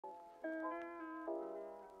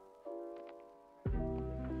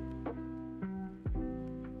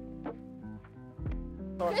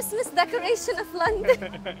Christmas decoration of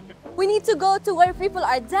London. We need to go to where people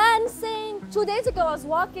are dancing. 2 days ago I was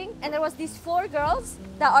walking and there was these 4 girls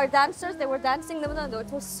that are dancers. They were dancing.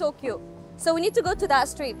 It was so cute. So we need to go to that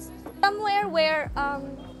street. Somewhere where,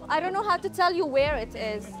 I don't know how to tell you where it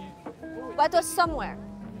is, but it was somewhere.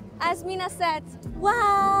 As Mina said,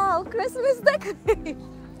 wow, Christmas decoration.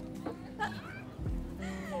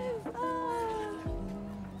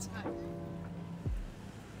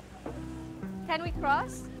 Can we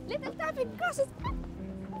cross? Little tapping crosses.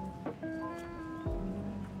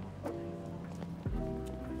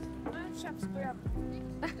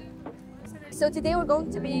 So today we're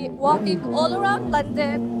going to be walking all around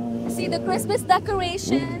London, to see the Christmas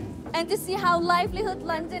decoration and to see how livelihood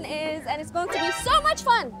London is, and it's going to be so much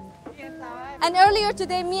fun. And earlier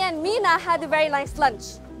today, me and Mina had a very nice lunch.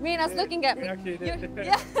 Mina's looking at me.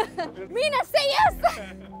 Yeah. Mina, say yes!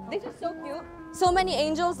 This is so cute. So many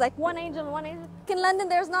angels, like one angel. In London,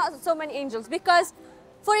 there's not so many angels because,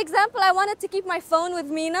 for example, I wanted to keep my phone with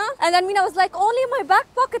Mina, and then Mina was like, only my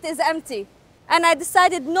back pocket is empty. And I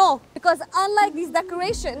decided no, because unlike these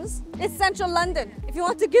decorations, it's central London. If you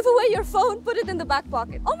want to give away your phone, put it in the back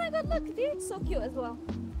pocket. Oh my God, look, it's so cute as well.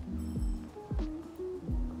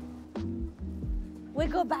 We'll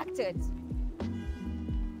go back to it.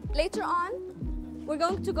 Later on, we're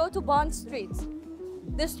going to go to Bond Street.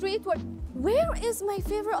 The street where is my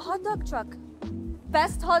favorite hot dog truck?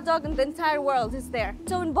 Best hot dog in the entire world is there.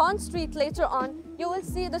 So in Bond Street later on, you will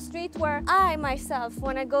see the street where I myself,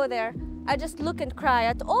 when I go there, I just look and cry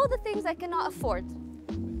at all the things I cannot afford.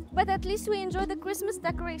 But at least we enjoy the Christmas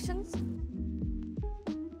decorations.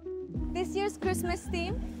 This year's Christmas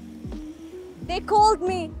theme, they called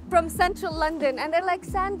me from central London and they're like,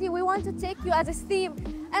 Sandy, we want to take you as a theme.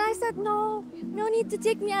 And I said, no need to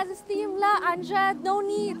take me as a theme, la Anjad, no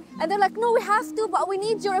need. And they're like, no, we have to, but we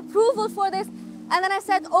need your approval for this. And then I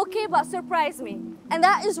said, okay, but surprise me. And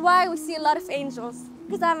that is why we see a lot of angels,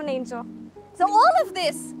 because I'm an angel. So all of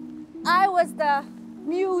this, I was the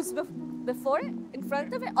muse before it, in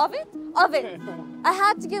front of it. I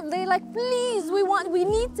had to give, they're like, please, we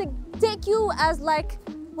need to take you as like,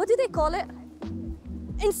 what do they call it?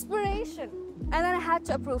 Inspiration. And then I had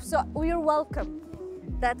to approve. So you're welcome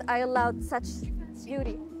that I allowed such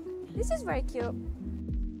beauty. This is very cute.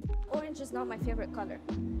 Orange is not my favorite color.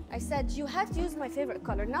 I said, you have to use my favorite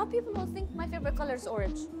color. Now people will think my favorite color is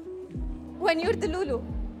orange. When you're the Lulu.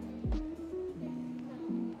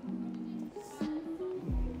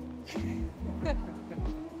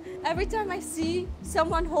 Every time I see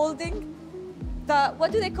someone holding the,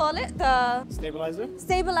 what do they call it? The stabilizer?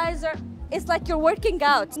 Stabilizer. It's like you're working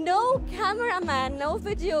out. No cameraman, no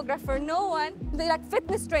videographer, no one. They're like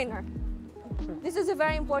fitness trainer. This is a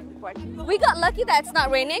very important part. We got lucky that it's not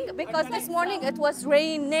raining because this morning it was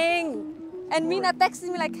raining. And Mina texted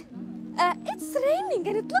me like, it's raining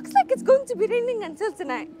and it looks like it's going to be raining until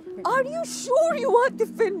tonight. Are you sure you want to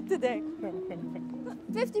film today?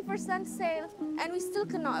 50% sale and we still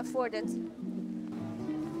cannot afford it.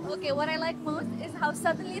 Okay, what I like most is how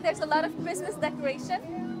suddenly there's a lot of Christmas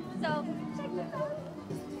decoration. So, check this out.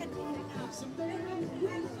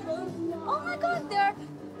 Oh my God,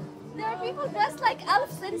 there are people dressed like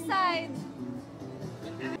elves inside.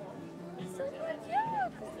 So cute.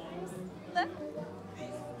 Look.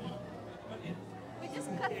 We just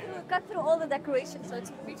cut through all the decorations, so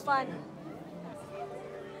it's pretty fun.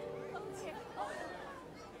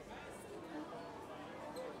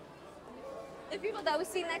 The people that we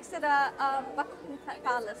see next to the Buckingham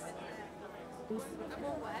Palace.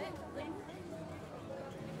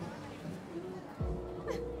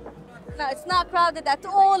 No, it's not crowded at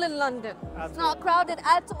all in London. It's not crowded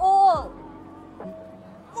at all.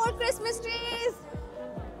 More Christmas trees!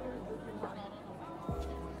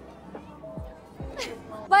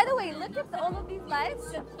 By the way, look at all of these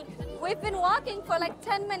lights. We've been walking for like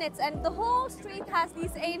 10 minutes and the whole street has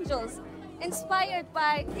these angels inspired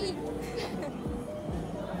by me.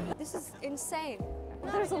 This is insane.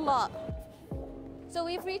 There's a lot. So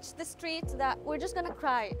we've reached the street that we're just gonna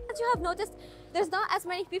cry. As you have noticed, there's not as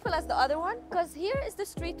many people as the other one, because here is the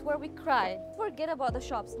street where we cry. Forget about the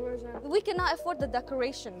shops. We cannot afford the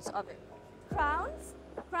decorations of it. Crowns,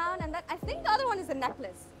 crown, and that. I think the other one is a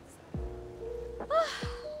necklace.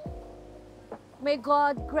 May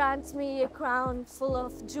God grant me a crown full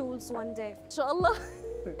of jewels one day. Inshallah.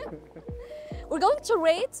 We're going to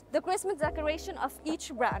rate the Christmas decoration of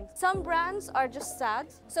each brand. Some brands are just sad.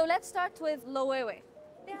 So let's start with Loewe.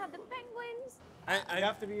 They have the penguins. I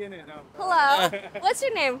have to be in it now. Hello. What's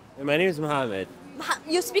your name? My name is Mohammed.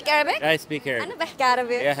 You speak Arabic? I speak Arabic. أنا بحكي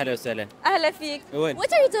عربي. يا هلا وسهلا. أهلا فيك. وين؟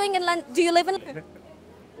 What are you doing in London? Do you live in London?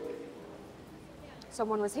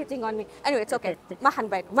 someone was hitting on me. Anyway, it's okay. Mahan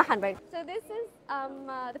bain, mahan bain. So this is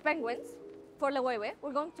the penguins for Lawewe.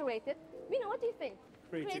 We're going to rate it. Mina, what do you think?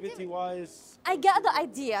 Creativity-wise, I get the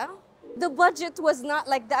idea. The budget was not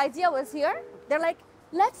like the idea was here. They're like,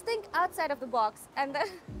 let's think outside of the box, and then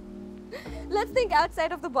let's think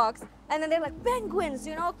outside of the box, and then they're like penguins,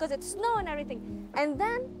 you know, because it's snow and everything. And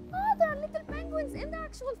then there are little penguins in the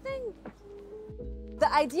actual thing.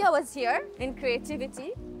 The idea was here in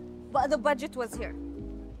creativity, but the budget was here.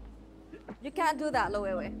 You can't do that,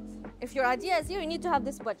 Lowewe. If your idea is here, you need to have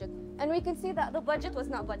this budget. And we can see that the budget was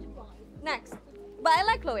not budget. Next. But I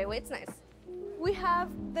like Lowewe, it's nice. We have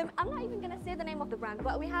them, I'm not even gonna say the name of the brand,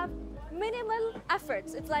 but we have minimal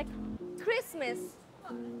efforts. It's like Christmas.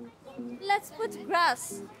 Let's put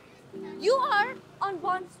grass. You are on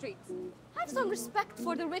Bond Street. Have some respect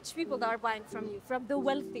for the rich people that are buying from you, from the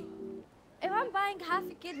wealthy. If I'm buying half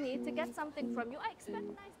a kidney to get something from you, I expect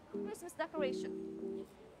nice Christmas decoration.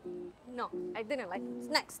 No, I didn't like it.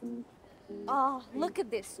 Next. Oh, look at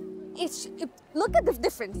this. Look at the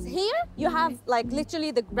difference. Here, you have like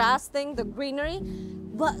literally the grass thing, the greenery,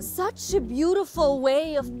 but such a beautiful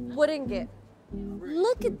way of putting it.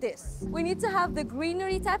 Look at this. We need to have the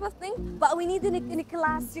greenery type of thing, but we need it in a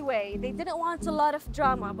classy way. They didn't want a lot of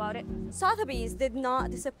drama about it. Sotheby's did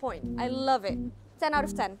not disappoint. I love it. 10 out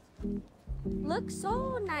of 10. Looks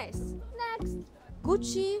so nice. Next.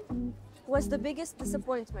 Gucci was the biggest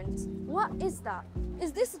disappointment. What is that?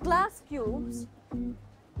 Is this glass cubes?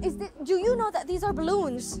 Do you know that these are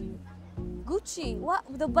balloons? Gucci, what?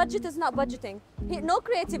 The budget is not budgeting. No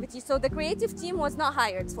creativity, so the creative team was not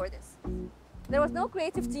hired for this. There was no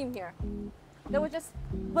creative team here. There were just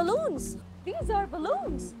balloons. These are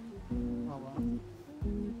balloons. oh wow.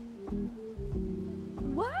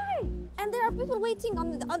 Why? And there are people waiting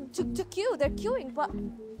to queue. They're queuing, but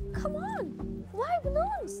come on. Why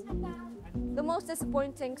balloons? The most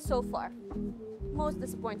disappointing so far. Most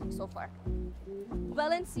disappointing so far.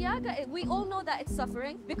 Balenciaga, we all know that it's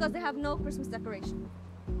suffering because they have no Christmas decoration.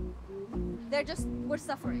 We're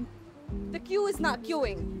suffering. The queue is not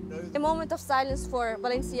queuing. A moment of silence for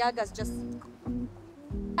Balenciaga is just...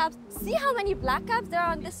 See how many black cabs there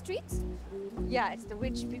are on the streets? Yeah, it's the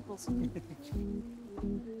rich people's.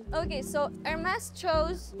 Okay, so Hermes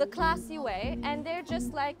chose the classy way and they're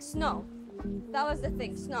just like snow. That was the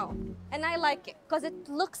thing, snow. And I like it because it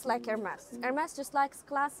looks like Hermes. Hermes just likes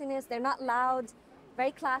classiness. They're not loud,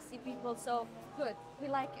 very classy people. So good. We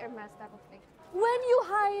like Hermes type of thing. When you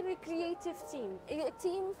hire a creative team, a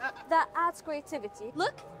team that adds creativity,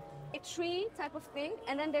 look, a tree type of thing,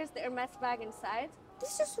 and then there's the Hermes bag inside.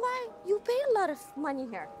 This is why you pay a lot of money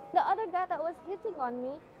here. The other guy that was hitting on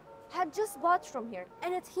me had just bought from here,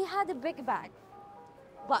 and he had a big bag.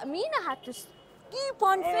 But Mina had to keep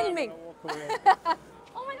on filming.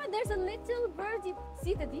 Oh my God, there's a little birdie.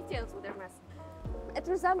 See the details with Hermes. It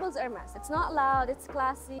resembles Hermes. It's not loud, it's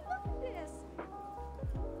classy. Look at this.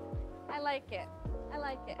 I like it. I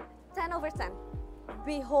like it. 10 over 10.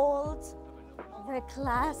 Behold the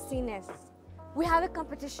classiness. We have a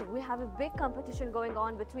competition. We have a big competition going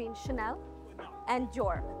on between Chanel and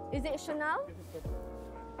Dior. Is it Chanel?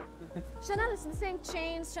 Chanel is the same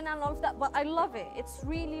chains, Chanel, all of that, but I love it. It's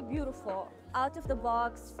really beautiful. Out of the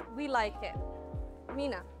box, we like it.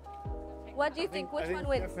 Mina, what do you think? Which one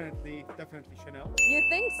wins? Definitely Chanel. You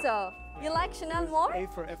think so? You like Chanel more? A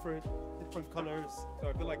for effort, different colors. So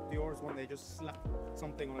I feel like Dior's when they just slap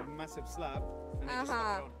something on a massive slab and they just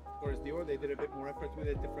slap it on. Whereas Dior, they did a bit more effort with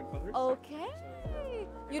it, different colors. Okay.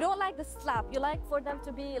 You don't like the slap. You like for them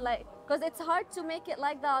to be like, because it's hard to make it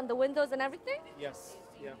like that on the windows and everything? Yes.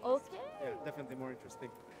 Yeah. Okay. Yeah, definitely more interesting.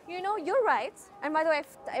 You know, you're right. And by the way,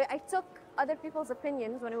 I took other people's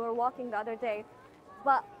opinions when we were walking the other day,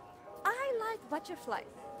 but I like butterflies.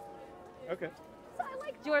 Okay. So I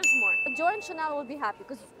like Dior's more. Dior and Chanel will be happy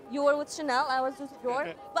because you were with Chanel, I was with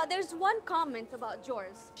Dior. But there's one comment about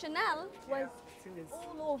Dior's. Chanel was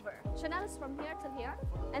all over. Chanel is from here to here,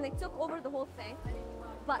 and they took over the whole thing.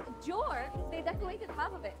 But Dior, they decorated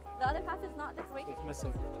half of it. The other half is not decorated. It's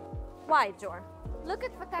missing. Why, Dior? Look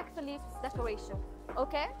at Patek Philippe's decoration,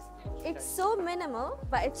 okay? It's so minimal,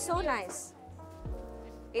 but it's so nice.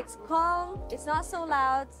 It's calm, it's not so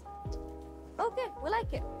loud. Okay, we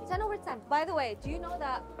like it. 10 over 10. By the way, do you know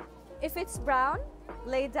that if it's brown,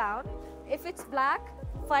 lay down. If it's black,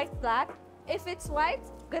 fight black. If it's white,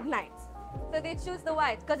 good night. So they choose the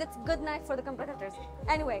white because it's good night for the competitors.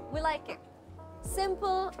 Anyway, we like it.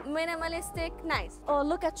 Simple, minimalistic, nice. Oh,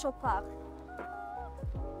 look at Chopin.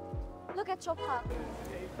 Look at Chopin.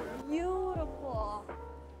 Beautiful.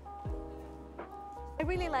 I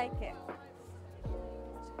really like it.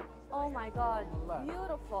 Oh my God,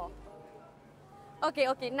 beautiful. Okay,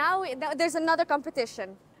 okay. Now there's another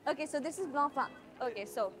competition. Okay, so this is blanc pain. Okay,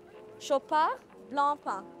 so Chopin, blanc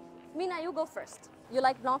pain. Mina, you go first. You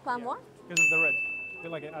like blanc pain more? Because of the red. I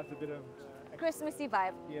feel like it adds a bit of Christmassy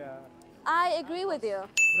vibe. yeah. I agree with you. What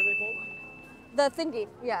are they called? The thingy,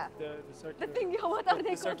 yeah. The circular. The thingy, what are they The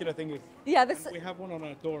called? circular thingy. Yeah, this. We have one on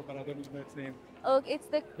our door, but I don't even know its name. Oh, it's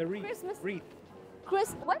the wreath. Christmas. Wreath.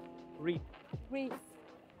 What? Wreath. Wreath.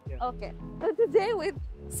 Yeah. Okay. So today with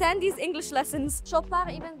Sandy's English lessons, Chopin,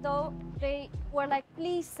 even though they were like,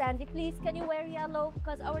 please Sandy, please can you wear yellow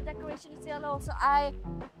because our decoration is yellow. So I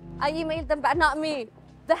emailed them back, not me,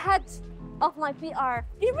 the head of my PR.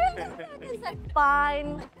 Emailed them back and said,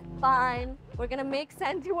 fine, fine, we're gonna make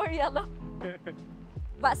Sandy wear yellow.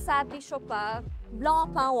 But sadly, Chopin,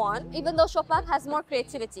 Blanc Pain won, even though Chopin has more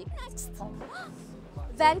creativity. Next,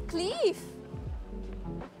 Van Cleef.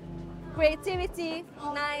 Creativity,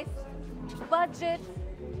 nice. Budget,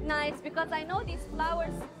 nice. Because I know these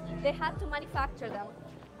flowers, they had to manufacture them.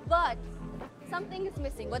 But something is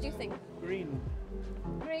missing. What do you think? Green.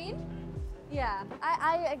 Green? Yeah,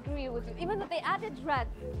 I agree with you. Even though they added red,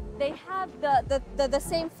 they have the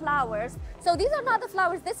same flowers. So these are not the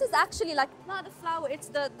flowers. This is actually like not the flower. It's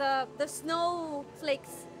the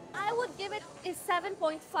snowflakes. I would give it a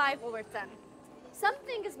 7.5 over 10.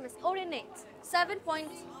 Something is missing. Or an 8.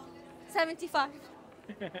 7.75.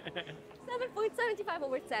 7.75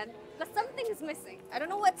 over 10. But something is missing. I don't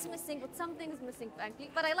know what's missing, but something is missing, frankly.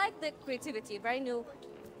 But I like the creativity, very new.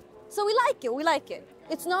 So we like it, we like it.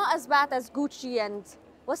 It's not as bad as Gucci and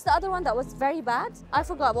what's the other one that was very bad? I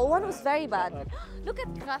forgot, but one was very bad. Look at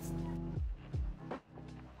Kraft.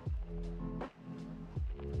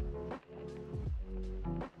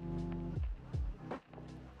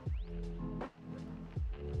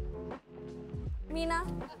 Mina,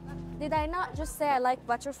 did I not just say I like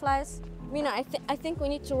butterflies? Mina, I think we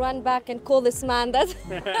need to run back and call this man. That's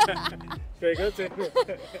Very good.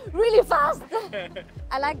 really fast.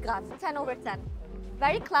 I like Graf, 10 over 10.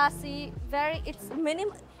 Very classy,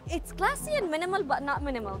 it's classy and minimal, but not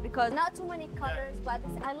minimal because not too many colors, but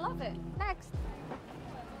I love it. Next.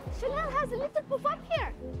 Chanel has a little pop-up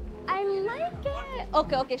here. I like it.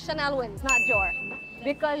 Okay, Chanel wins, not Dior.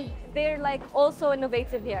 Because they're like also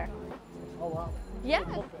innovative here. Oh wow. Yeah.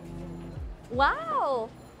 Wow.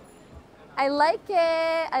 I like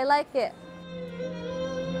it. I like it.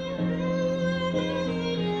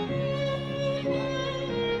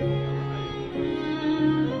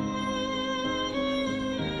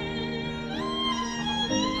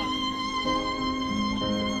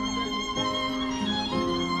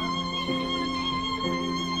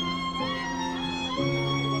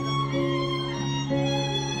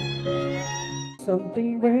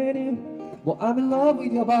 Something brand new. Well, I'm in love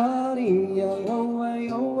with your body. Oh, way,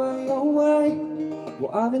 oh, way, oh, way.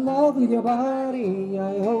 Well, I'm in love with your body.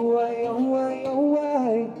 Oh, way, oh, way, oh,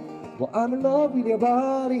 way. Well, I'm in love with your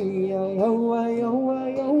body. Oh, way, oh,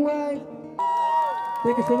 way, oh, way.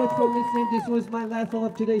 Thank you so much for listening. This was my last one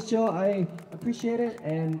of today's show. I appreciate it,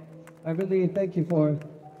 and I really thank you for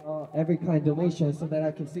every kind donation so that I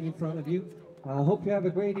can sing in front of you. I hope you have a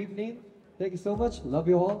great evening. Thank you so much. Love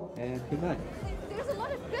you all, and good night. There's a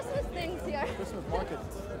lot of Christmas things here. Christmas market.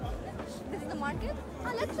 This is the market?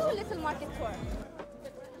 Let's do a little market tour.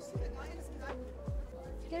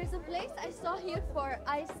 There's a place I saw here for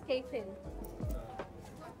ice skating.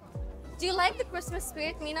 Do you like the Christmas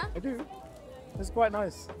spirit, Mina? I do. It's quite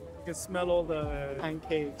nice. You can smell all the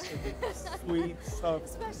pancakes and the sweet stuff.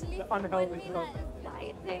 Especially the when unhealthy Mina stuff. is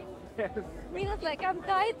dieting. Yes. Mina's like, I'm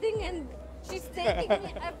dieting and she's taking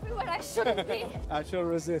me everywhere I shouldn't be. I shall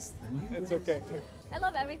resist. It's okay. I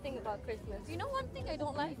love everything about Christmas. You know one thing I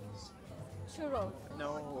don't like? Churros.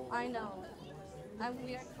 No. I know. I'm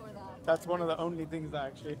weird for that. That's one of the only things I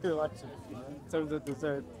actually like in terms of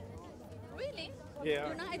dessert. Really? Yeah.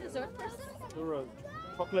 You're not a dessert person? Churros.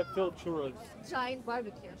 Chocolate filled churros. Giant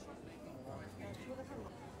barbecue.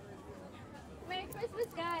 Merry Christmas,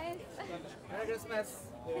 guys. Merry Christmas.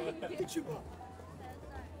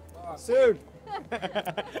 Soon.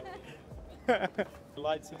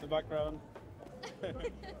 Lights in the background.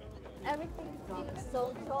 Everything seems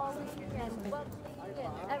so jolly and bubbly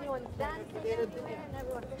and everyone's dancing everywhere and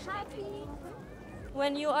everyone's happy.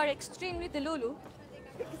 When you are extremely delulu,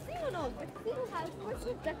 the casino has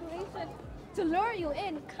Christmas decoration to lure you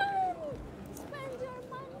in. Come, spend your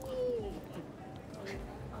money.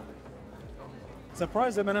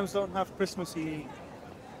 Surprised M&M's don't have Christmassy.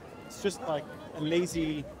 It's just like a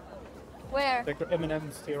lazy Where?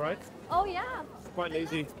 M&M's here, right? Oh yeah. It's quite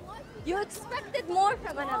lazy. You expected more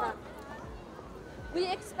from another. We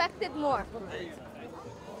expected more.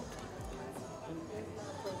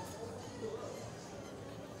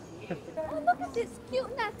 Oh, look at this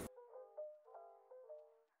cuteness.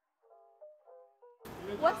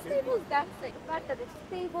 What table's dancing? The fact that it's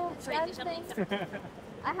table dancing.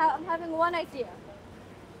 I'm having one idea.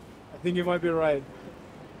 I think you might be right.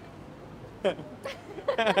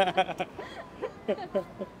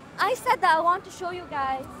 I said that I want to show you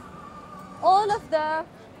guys all of the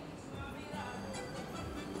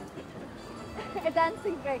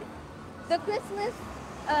dancing break, the Christmas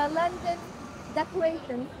London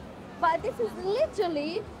decorations, but this is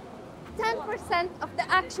literally 10% of the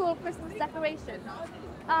actual Christmas decoration.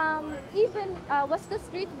 Even Worcester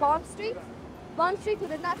Street, Bond Street, we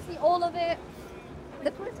did not see all of it.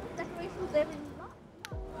 The Christmas decorations, there is not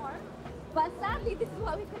more, but sadly this is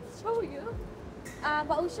what we can show you.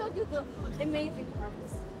 But we showed you the amazing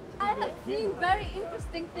parts. I have seen very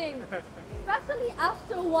interesting things, especially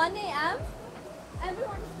after 1 a.m.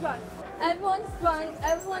 Everyone's drunk. Everyone's drunk.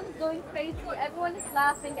 Everyone's going crazy. Everyone is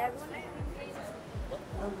laughing. Everyone is crazy.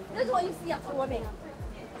 This is what you see after 1 a.m.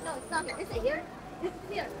 No, it's not here. Is it here?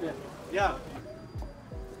 It's here. Yeah.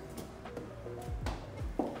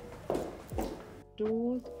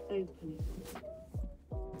 Doors open.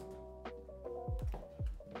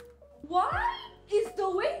 Why is the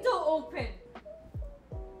window open?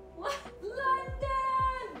 What?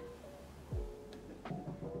 London!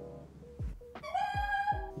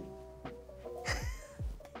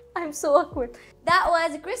 I'm so awkward. That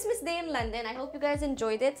was a Christmas Day in London. I hope you guys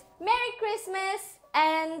enjoyed it. Merry Christmas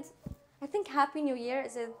and I think Happy New Year.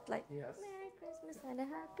 Is it like Yes. Merry Christmas and a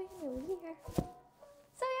Happy New Year?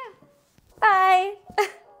 So yeah. Bye!